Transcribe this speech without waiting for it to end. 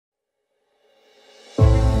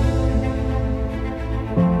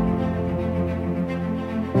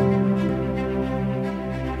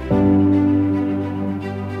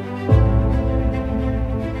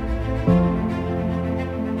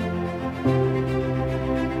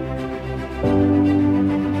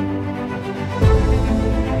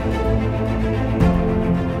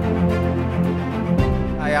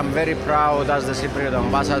I'm very proud as the Cypriot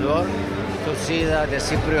ambassador to see that the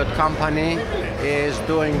Cypriot company is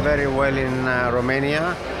doing very well in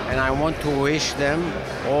Romania, and I want to wish them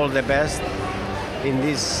all the best. In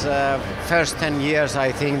these first 10 years,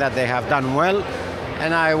 I think that they have done well,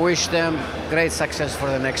 and I wish them great success for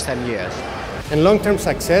the next 10 years. And long-term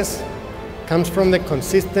success comes from the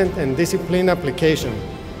consistent and disciplined application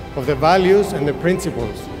of the values and the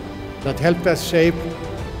principles that helped us shape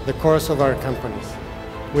the course of our companies.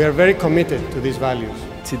 We are very committed to these values.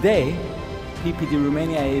 Today, PPD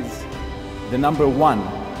Romania is the #1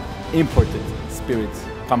 imported spirits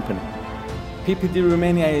company. PPD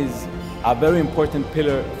Romania is a very important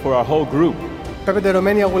pillar for our whole group. PPD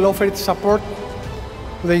Romania will offer its support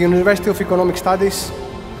to the University of Economic Studies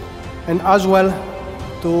and as well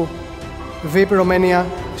to VIP Romania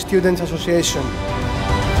Students Association.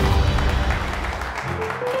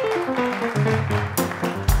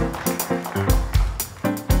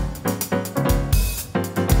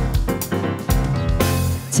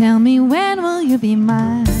 Tell me when will you be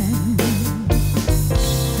mine?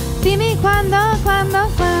 Dimmi quando, quando,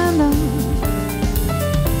 quando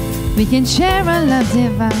we can share a love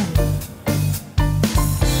divine.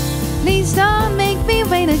 Please don't make me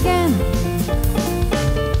wait again.